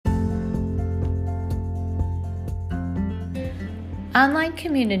Online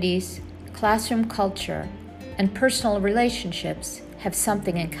communities, classroom culture, and personal relationships have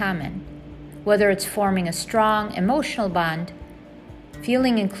something in common, whether it's forming a strong emotional bond,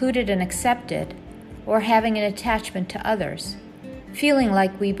 feeling included and accepted, or having an attachment to others. Feeling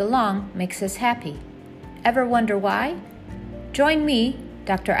like we belong makes us happy. Ever wonder why? Join me,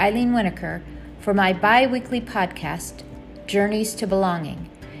 Dr. Eileen Winokur, for my bi-weekly podcast, Journeys to Belonging,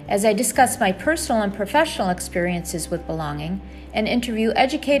 as I discuss my personal and professional experiences with belonging and interview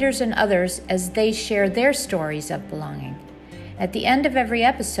educators and others as they share their stories of belonging. At the end of every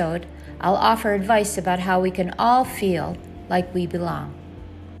episode, I'll offer advice about how we can all feel like we belong.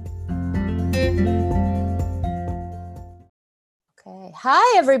 Okay.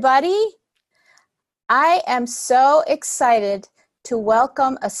 Hi, everybody. I am so excited to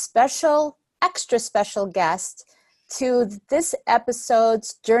welcome a extra special guest to this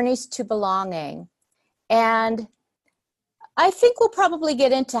episode's Journeys to Belonging. And I think we'll probably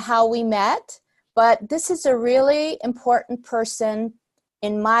get into how we met, but this is a really important person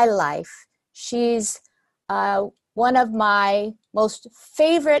in my life. She's one of my most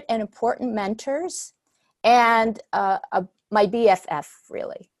favorite and important mentors and my BFF,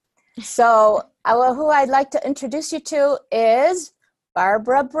 really. So who I'd like to introduce you to is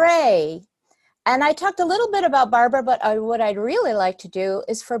Barbara Bray. And I talked a little bit about Barbara, but what I'd really like to do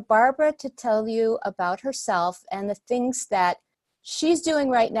is for Barbara to tell you about herself and the things that she's doing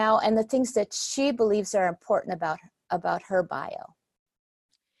right now and the things that she believes are important about her bio.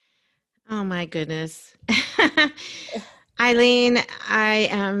 Oh my goodness. Eileen, I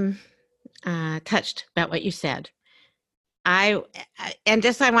am touched about what you said. I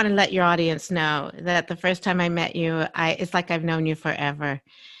want to let your audience know that the first time I met you, it's like I've known you forever.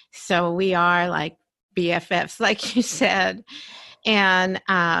 So we are like BFFs, like you said. And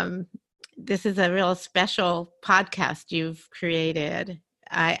this is a real special podcast you've created.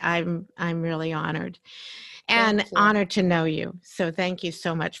 I'm really honored and honored to know you. So thank you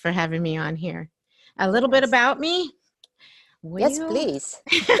so much for having me on here. A little bit about me. Yes, please.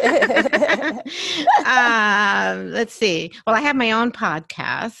 Let's see. Well, I have my own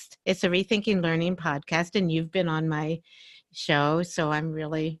podcast. It's a Rethinking Learning podcast, and you've been on my show, so I'm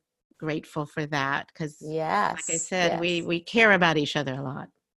really grateful for that because, like I said, we care about each other a lot.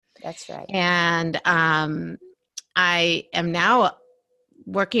 That's right. And I am now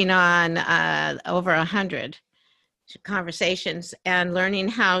working on over 100 conversations and learning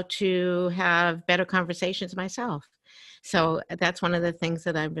how to have better conversations myself. So that's one of the things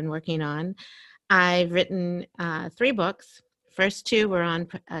that I've been working on. I've written 3 books. First 2 were on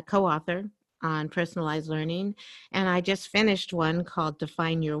co-author on personalized learning. And I just finished one called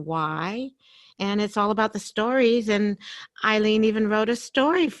Define Your Why. And it's all about the stories. And Eileen even wrote a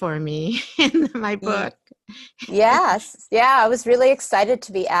story for me in my book. Yes. Yeah, I was really excited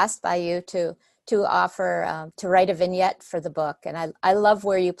to be asked by you to offer, to write a vignette for the book. And I love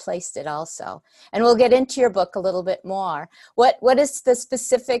where you placed it also. And we'll get into your book a little bit more. What is the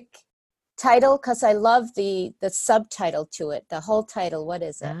specific title? Because I love the subtitle to it, the whole title. What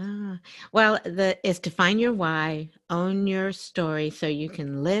is it? Well, it's Define Your Why, Own Your Story so you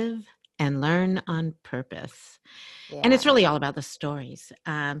can live and learn on purpose. Yeah. And it's really all about the stories.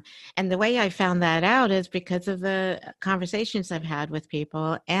 And the way I found that out is because of the conversations I've had with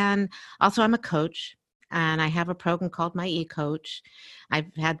people. And also I'm a coach and I have a program called My E-Coach.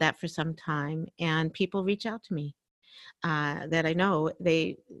 I've had that for some time and people reach out to me that I know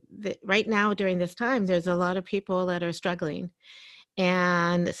right now during this time, there's a lot of people that are struggling.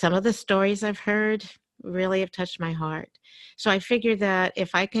 And some of the stories I've heard really have touched my heart. So I figured that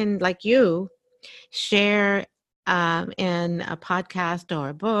if I can, like you, share in a podcast or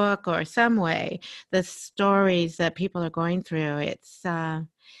a book or some way the stories that people are going through,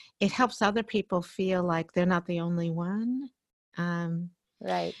 it helps other people feel like they're not the only one.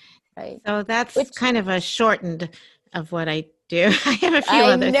 Right. So that's kind of a shortened of what I do. I have a few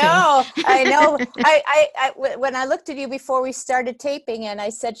other things. I know. I when I looked at you before we started taping and I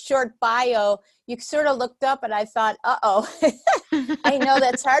said short bio, you sort of looked up and I thought, uh-oh. I know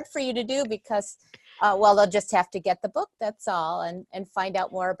that's hard for you to do because they'll just have to get the book, that's all, and find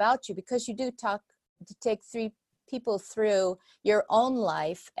out more about you because you do take 3 people through your own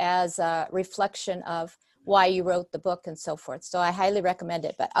life as a reflection of why you wrote the book and so forth. So I highly recommend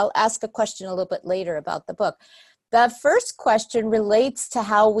it, but I'll ask a question a little bit later about the book. The first question relates to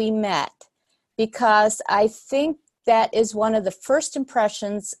how we met because I think that is one of the first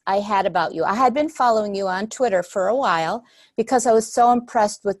impressions I had about you. I had been following you on Twitter for a while because I was so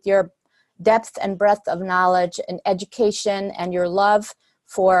impressed with your depth and breadth of knowledge and education and your love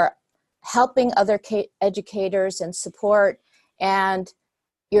for helping other educators and support and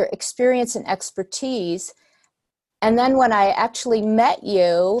your experience and expertise. And then when I actually met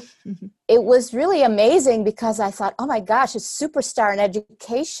you, it was really amazing because I thought, oh my gosh, a superstar in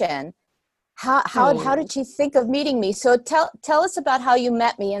education. How did she think of meeting me? So tell us about how you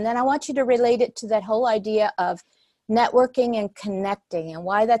met me. And then I want you to relate it to that whole idea of networking and connecting and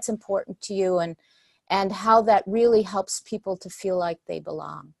why that's important to you, and how that really helps people to feel like they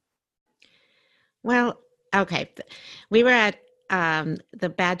belong. Well, okay. We were at the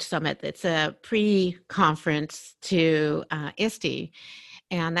Badge Summit. It's a pre-conference to ISTE,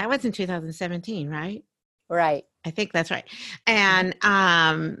 and that was in 2017, right? Right. I think that's right. And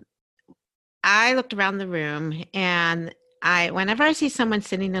I looked around the room, and whenever I see someone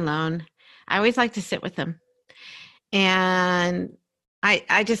sitting alone, I always like to sit with them. And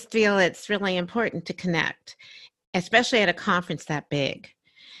I just feel it's really important to connect, especially at a conference that big.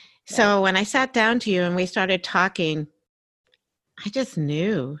 Right. So when I sat down to you and we started talking, I just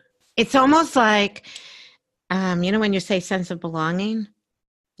knew. It's almost like, when you say sense of belonging.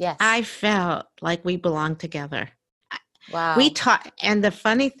 Yes. I felt like we belonged together. Wow. We talked, and the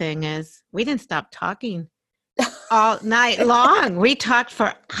funny thing is, we didn't stop talking all night long. We talked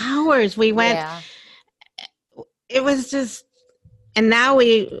for hours. We went. Yeah. It was just, and now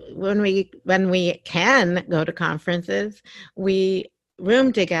when we can go to conferences, we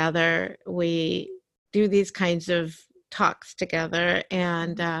room together. We do these kinds of talks together,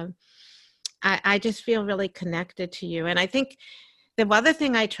 and I just feel really connected to you. And I think the other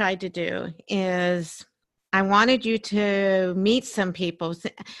thing I tried to do is I wanted you to meet some people.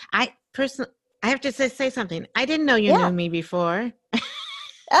 I have to say something. I didn't know you knew me before.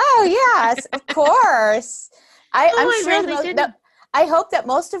 Oh, yes, of course. I'm sure really I hope that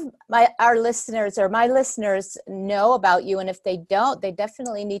most of our listeners or my listeners know about you. And if they don't, they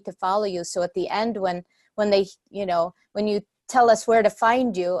definitely need to follow you. So at the end, when they, when you tell us where to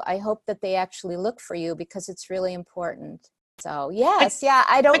find you, I hope that they actually look for you, because it's really important. So yes,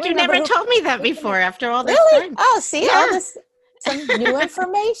 I don't. But you never told me that before. After all this time. Oh, see, all this, some new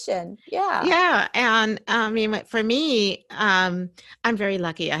information. Yeah, and for me, I'm very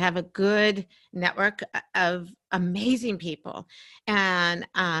lucky. I have a good network of amazing people, and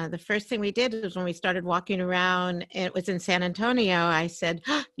the first thing we did was when we started walking around. It was in San Antonio. I said,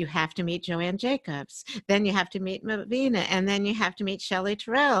 "You have to meet Joanne Jacobs. Then you have to meet Mavina, and then you have to meet Shelley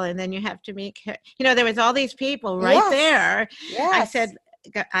Terrell, and then you have to meet." There was all these people right there. Yes. I said,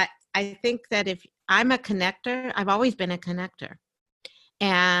 I think that if I'm a connector, I've always been a connector.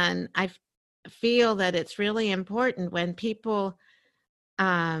 And I feel that it's really important when people,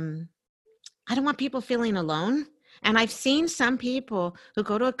 I don't want people feeling alone. And I've seen some people who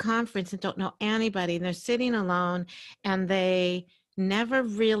go to a conference and don't know anybody, and they're sitting alone, and they never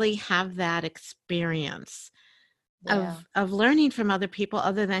really have that experience of learning from other people,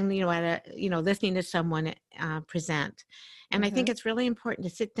 other than listening to someone present. And I think it's really important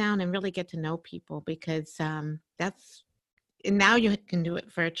to sit down and really get to know people, because and now you can do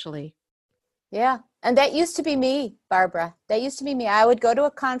it virtually. Yeah. And that used to be me, Barbara. That used to be me. I would go to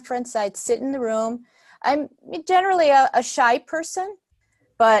a conference. I'd sit in the room. I'm generally a shy person,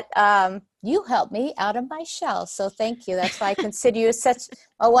 but you helped me out of my shell. So thank you. That's why I consider you such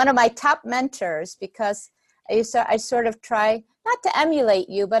one of my top mentors, because I sort of try not to emulate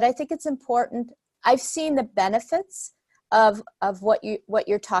you, but I think it's important. I've seen the benefits of what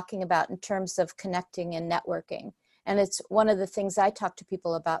you're talking about in terms of connecting and networking. And it's one of the things I talk to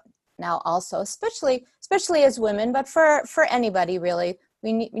people about now also, especially as women, but for anybody really.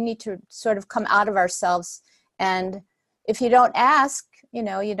 We need to sort of come out of ourselves. And if you don't ask, you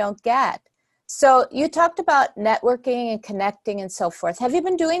don't get. So you talked about networking and connecting and so forth. Have you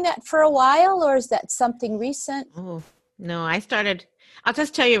been doing that for a while, or is that something recent? Oh, no, I'll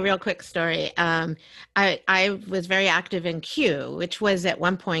just tell you a real quick story. I was very active in CUE, which was at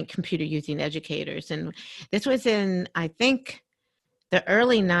one point Computer Using Educators. And this was in, I think, the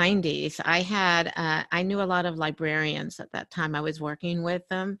early 90s. I knew a lot of librarians at that time. I was working with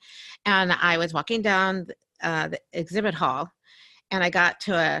them. And I was walking down the exhibit hall, and I got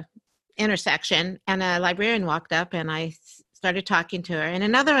to a intersection, and a librarian walked up, and I started talking to her. And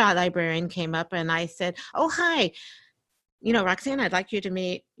another librarian came up, and I said, "Oh, hi. Roxanne, I'd like you to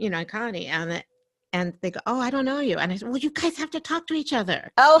meet, Connie." And they go, "Oh, I don't know you." And I said, "Well, you guys have to talk to each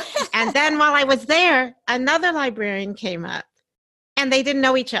other." Oh. And then while I was there, another librarian came up, and they didn't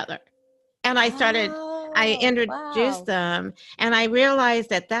know each other. And I introduced them, and I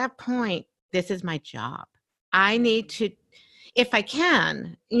realized at that point, this is my job. I need to, if I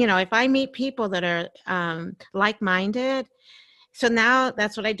can, if I meet people that are like-minded, So now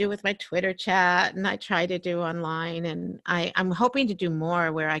that's what I do with my Twitter chat, and I try to do online, and I'm hoping to do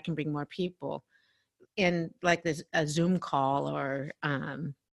more where I can bring more people in, like this a Zoom call or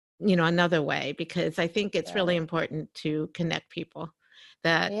another way, because I think it's really Right. important to connect people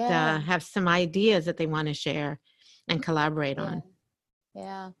that Yeah. have some ideas that they want to share and collaborate Yeah. on.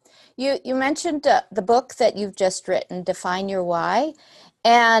 Yeah. You mentioned the book that you've just written, Define Your Why,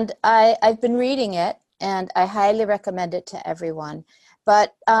 and I've been reading it, and I highly recommend it to everyone.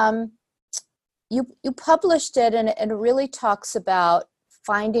 But you published it, and it really talks about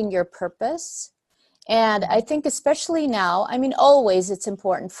finding your purpose. And I Mhm. think especially now, I mean, always it's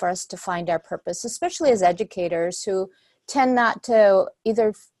important for us to find our purpose, especially as educators who tend not to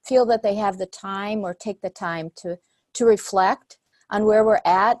either feel that they have the time or take the time to reflect on where we're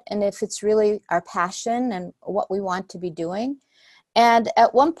at and if it's really our passion and what we want to be doing. And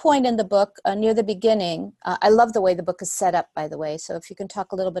at one point in the book, near the beginning, I love the way the book is set up, by the way. So if you can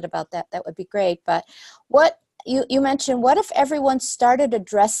talk a little bit about that, that would be great. But what you mentioned, what if everyone started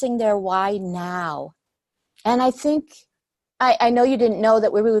addressing their why now? And I think, I know you didn't know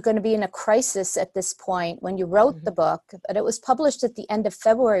that we were going to be in a crisis at this point when you wrote the Mhm. book, but it was published at the end of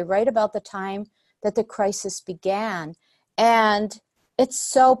February, right about the time that the crisis began. And it's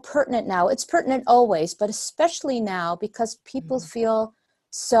so pertinent now. It's pertinent always, but especially now because people Mhm. feel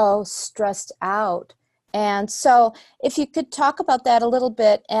so stressed out. And so if you could talk about that a little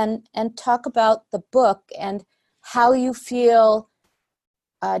bit and talk about the book and how you feel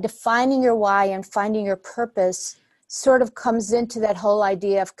defining your why and finding your purpose sort of comes into that whole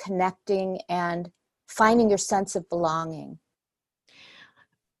idea of connecting and finding your sense of belonging.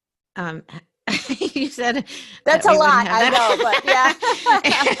 Um, you said That's that a we wouldn't lot, have I know, but yeah.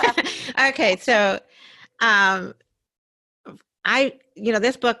 that. Okay, so um,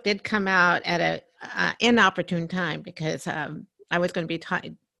 this book did come out at a inopportune time, because I was going to be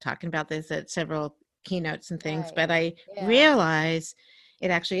talking about this at several keynotes and things, Right. but I Yeah. realize it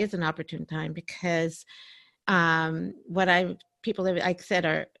actually is an opportune time, because what people have, like I said,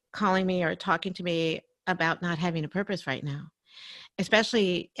 are calling me or talking to me about not having a purpose right now.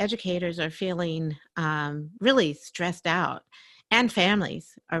 Especially educators are feeling really stressed out, and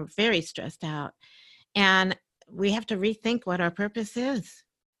families are very stressed out. And we have to rethink what our purpose is.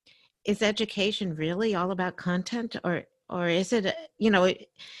 Is education really all about content, or is it,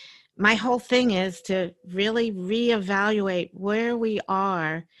 my whole thing is to really reevaluate where we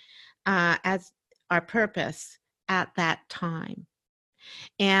are as our purpose at that time.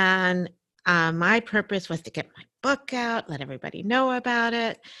 And my purpose was to get my book out, let everybody know about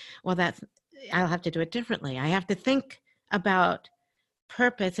it. Well, I'll have to do it differently. I have to think about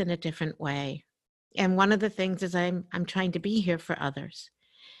purpose in a different way. And one of the things is I'm trying to be here for others.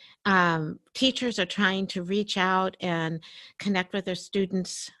 Teachers are trying to reach out and connect with their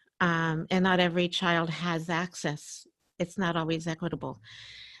students, and not every child has access. It's not always equitable.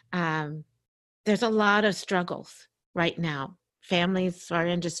 Um, there's a lot of struggles right now. Families are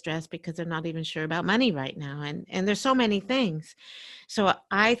in distress because they're not even sure about money right now, and there's so many things. So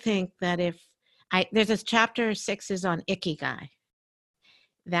I think that if I there's this chapter 6 is on ikigai.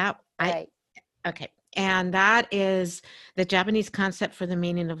 That I Right. Okay. And that is the Japanese concept for the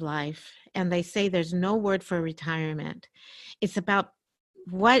meaning of life. And they say there's no word for retirement. It's about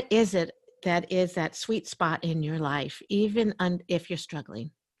what is it that is that sweet spot in your life, even if you're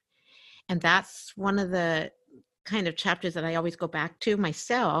struggling. And that's one of the kind of chapters that I always go back to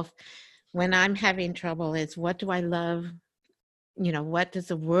myself when I'm having trouble, is what do I love? What does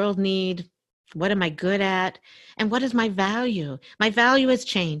the world need? What am I good at? And what is my value? My value has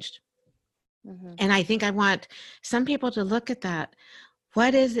changed. Hmm. And I think I want some people to look at that.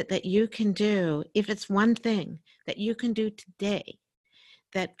 What is it that you can do, if it's one thing that you can do today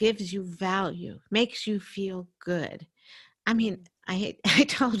that gives you value, makes you feel good? I mean, I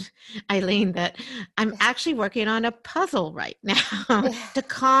told Eileen that I'm actually working on a puzzle right now Yeah. to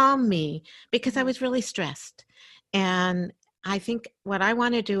calm me, because I Mhm. was really stressed. And I think what I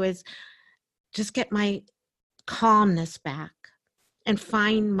want to do is just get my calmness back and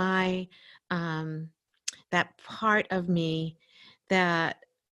find my um, that part of me that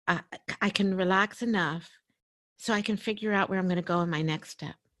I, I can relax enough so I can figure out where I'm going to go in my next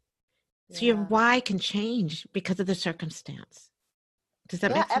step. So your Yeah. why can change because of the circumstance. Does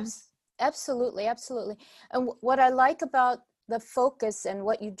that Yeah, make sense? absolutely, absolutely. And what I like about the focus and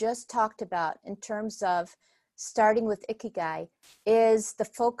what you just talked about in terms of starting with Ikigai is the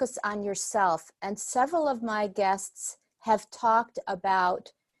focus on yourself. And several of my guests have talked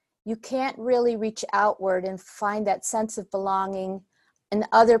about you can't really reach outward and find that sense of belonging in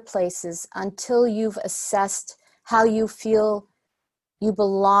other places until you've assessed how you feel you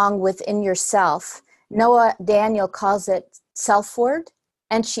belong within yourself. Noah Daniel calls it self-word,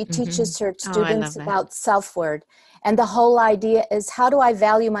 and she teaches her students about self-word. And the whole idea is, how do I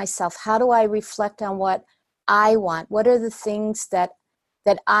value myself? How do I reflect on what I want? What are the things that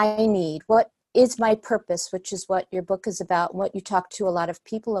I need? What is my purpose, which is what your book is about, and what you talk to a lot of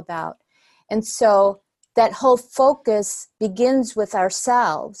people about. And so that whole focus begins with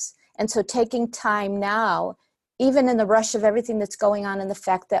ourselves. And so taking time now, even in the rush of everything that's going on, and the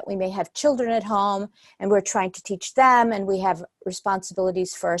fact that we may have children at home and we're trying to teach them, and we have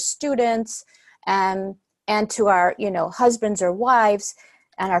responsibilities for our students and to our, husbands or wives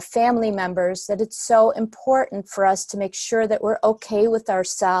and our family members, that it's so important for us to make sure that we're okay with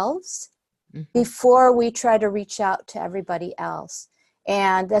ourselves before we try to reach out to everybody else.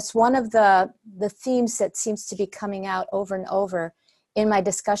 And that's one of the themes that seems to be coming out over and over in my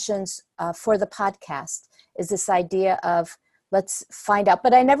discussions for the podcast, is this idea of, let's find out.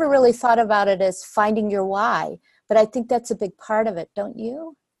 But I never really thought about it as finding your why. But I think that's a big part of it, don't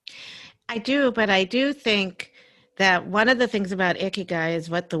you? I do, but I do think that one of the things about Ikigai is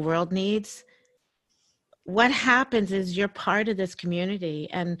what the world needs. What happens is you're part of this community,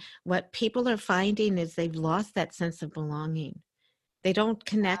 and what people are finding is they've lost that sense of belonging. They don't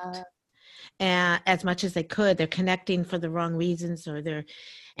connect as much as they could. They're connecting for the wrong reasons,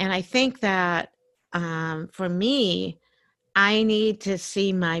 and I think that for me, I need to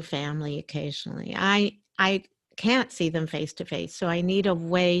see my family occasionally. I can't see them face to face, so I need a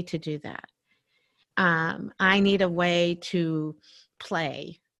way to do that. I need a way to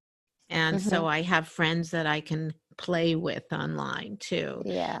play. And so I have friends that I can play with online too.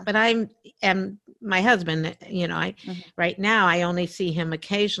 Yeah. But and my husband, right now I only see him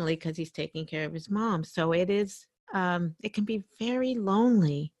occasionally because he's taking care of his mom. So it can be very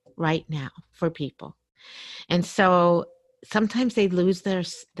lonely right now for people. And so sometimes they lose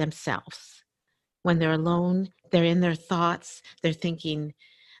themselves when they're alone. They're in their thoughts. They're thinking,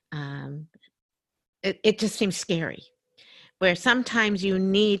 it just seems scary, where sometimes you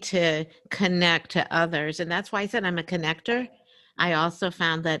need to connect to others. And that's why I said I'm a connector. I also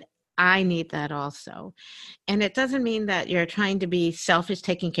found that I need that also. And it doesn't mean that you're trying to be selfish,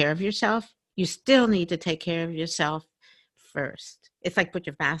 taking care of yourself. You still need to take care of yourself first. It's like put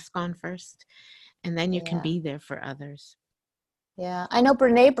your mask on first, and then you can be there for others. Yeah, I know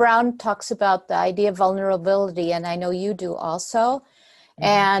Brene Brown talks about the idea of vulnerability, and I know you do also.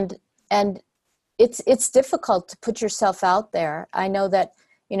 And it's difficult to put yourself out there. I know that,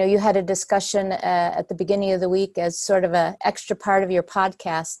 you had a discussion at the beginning of the week as sort of an extra part of your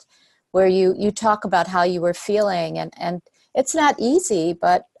podcast, where you talk about how you were feeling, and it's not easy,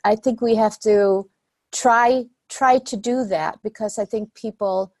 but I think we have to try to do that, because I think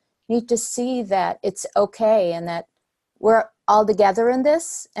people need to see that it's okay, and that we're all together in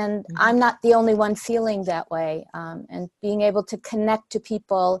this, and I'm not the only one feeling that way, and being able to connect to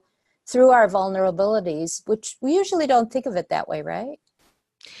people through our vulnerabilities, which we usually don't think of it that way, right?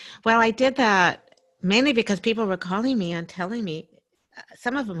 Well, I did that mainly because people were calling me and telling me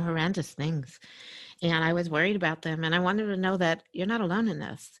some of them horrendous things, and I was worried about them, and I wanted to know that you're not alone in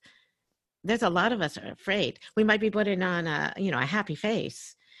this. There's a lot of us are afraid. We might be putting on a happy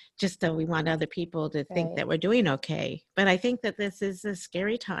face, just so we want other people to think that we're doing okay. But I think that this is a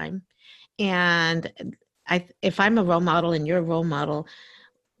scary time, and if I'm a role model and you're a role model,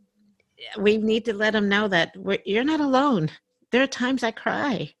 we need to let them know that you're not alone. There are times I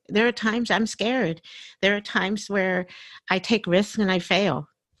cry. There are times I'm scared. There are times where I take risks and I fail.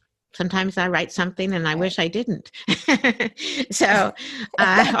 Sometimes I write something and I wish I didn't. So,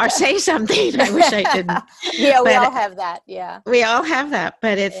 or say something I wish I didn't. Yeah, we all have that. Yeah. We all have that.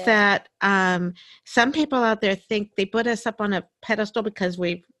 But it's that some people out there think they put us up on a pedestal because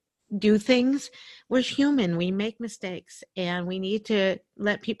we do things. We're human. We make mistakes. And we need to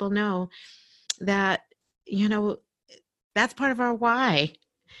let people know that, that's part of our why.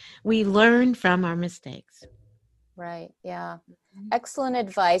 We learn from our mistakes. Right. Yeah. Excellent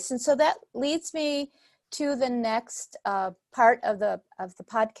advice. And so that leads me to the next part of the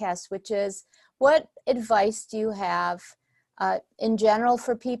podcast, which is, what advice do you have in general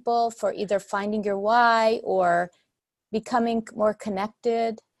for people for either finding your why or becoming more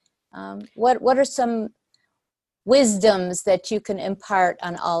connected? What are some wisdoms that you can impart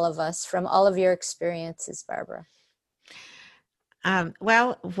on all of us from all of your experiences, Barbara?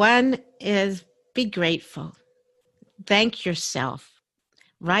 Well, one is be grateful. Thank yourself.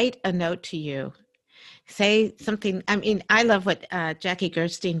 Write a note to you. Say something. I mean, I love what Jackie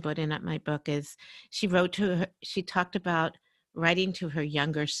Gerstein put in at my book is she talked about writing to her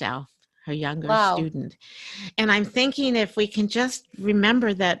younger self, her younger Wow. student. And I'm thinking if we can just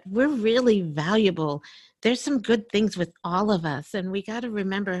remember that we're really valuable, there's some good things with all of us, and we got to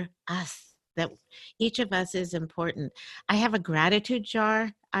remember us, that each of us is important. I have a gratitude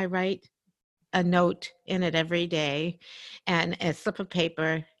jar. I write a note in it every day and a slip of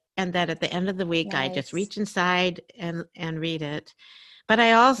paper. And that at the end of the week, I just Nice. reach inside and read it. But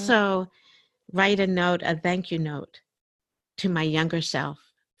I Mm. also write a note, a thank you note to my younger self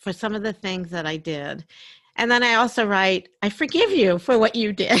for some of the things that I did. And then I also write, I forgive you for what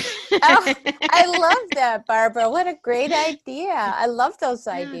you did. Oh, I love that, Barbara. What a great idea. I love those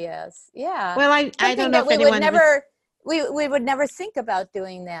ideas. Yeah. Well, I don't Something know that if anyone would. we would never think about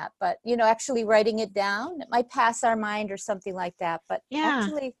doing that, but actually writing it down, it might pass our mind or something like that. But Yeah.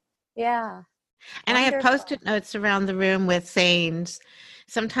 actually, yeah, And I have wonderful. Post-it notes around the room with sayings.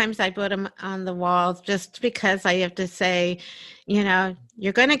 Sometimes I put them on the walls just because I have to say,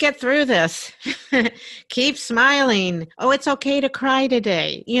 you're going to get through this. Keep smiling. Oh, it's okay to cry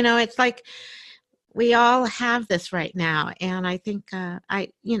today. It's like we all have this right now. And I think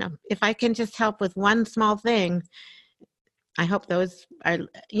if I can just help with one small thing, I hope those are,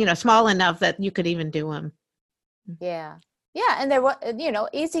 small enough that you could even do them. Yeah. Yeah. And there were,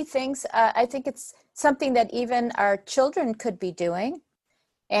 easy things. I think it's something that even our children could be doing.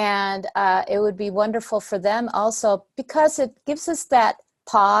 And it would be wonderful for them also because it gives us that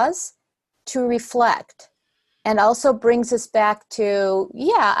pause to reflect and also brings us back to,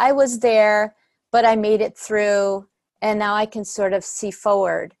 yeah, I was there, but I made it through. And now I can sort of see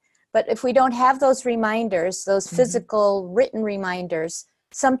forward. But if we don't have those reminders, those physical written reminders,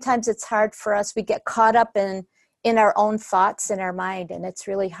 sometimes it's hard for us. We get caught up in our own thoughts in our mind, and it's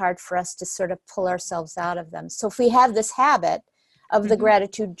really hard for us to sort of pull ourselves out of them. So if we have this habit of the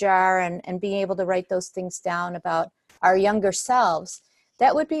gratitude jar and being able to write those things down about our younger selves,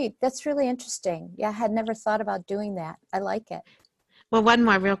 that's really interesting. Yeah, I had never thought about doing that. I like it. Well, one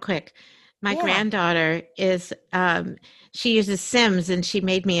more real quick. My Yeah. granddaughter she uses Sims, and she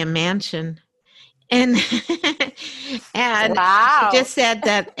made me a mansion. And and she Wow. just said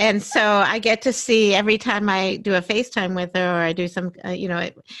that, and so I get to see every time I do a FaceTime with her, or I do some,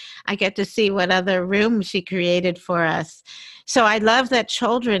 I get to see what other room she created for us. So I love that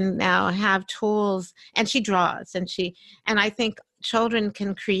children now have tools, and she draws, and I think children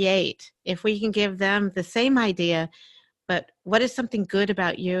can create if we can give them the same idea, but what is something good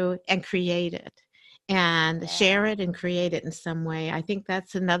about you, and create it and Yeah. share it and create it in some way. I think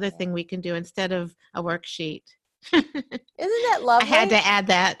that's another Yeah. thing we can do instead of a worksheet. Isn't that I had lovely? to add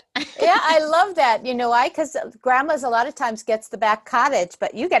that. Yeah, I love that. You know why? Because grandma's a lot of times gets the back cottage,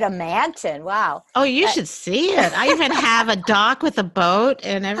 but you get a mansion. Wow. Oh, you should see it. I even have a dock with a boat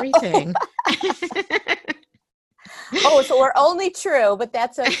and everything. Oh, so we're only true, but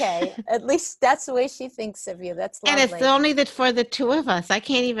that's okay. At least that's the way she thinks of you. That's And it's lovely. only that for the two of us. I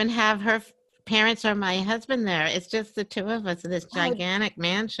can't even have her parents or my husband there. It's just the two of us in this Wow, gigantic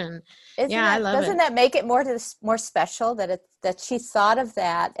mansion. Yeah, I love doesn't it. that make it more special that she thought of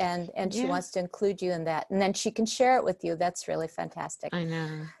that and she Yeah, wants to include you in that, and then she can share it with you. That's really fantastic. I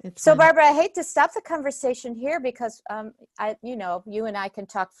know. It's So fun. Barbara, I hate to stop the conversation here because you and I can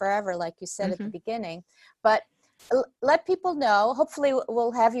talk forever, like you said at the beginning, but let people know, hopefully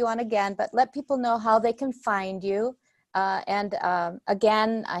we'll have you on again, but let people know how they can find you. And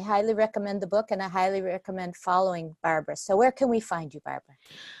again, I highly recommend the book, and I highly recommend following Barbara. So where can we find you, Barbara?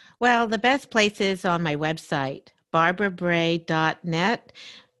 Well, the best place is on my website, barbarabray.net.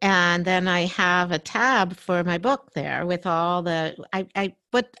 And then I have a tab for my book there with I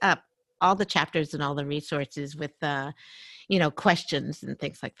put up all the chapters and all the resources with questions and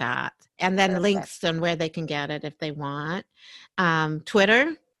things like that. And then Perfect. links on where they can get it if they want.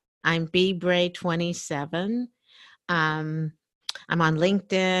 Twitter, I'm bbray27. I'm on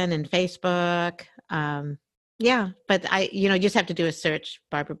LinkedIn and Facebook. Yeah, but you just have to do a search,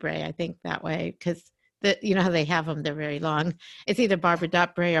 Barbara Bray, I think that way, because how they have them, they're very long. It's either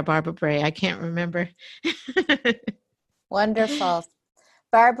Barbara.Bray or Barbara Bray. I can't remember. Wonderful.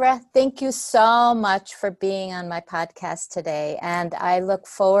 Barbara, thank you so much for being on my podcast today. And I look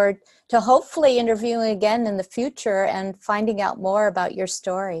forward to hopefully interviewing again in the future and finding out more about your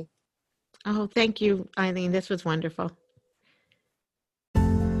story. Oh, thank you, Eileen. This was wonderful.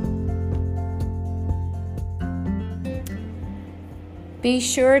 Be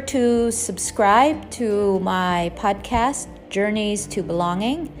sure to subscribe to my podcast, Journeys to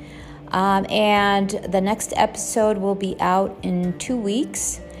Belonging. And the next episode will be out in 2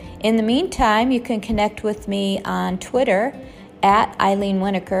 weeks. In the meantime, you can connect with me on Twitter at Eileen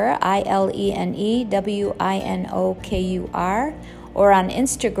Winokur, ILENEWINOKUR, or on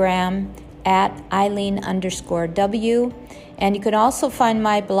Instagram at Eileen_W. And you can also find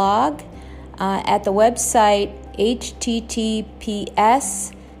my blog at the website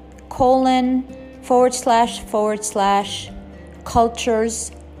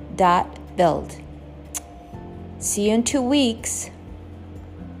https://cultures.build. See you in 2 weeks.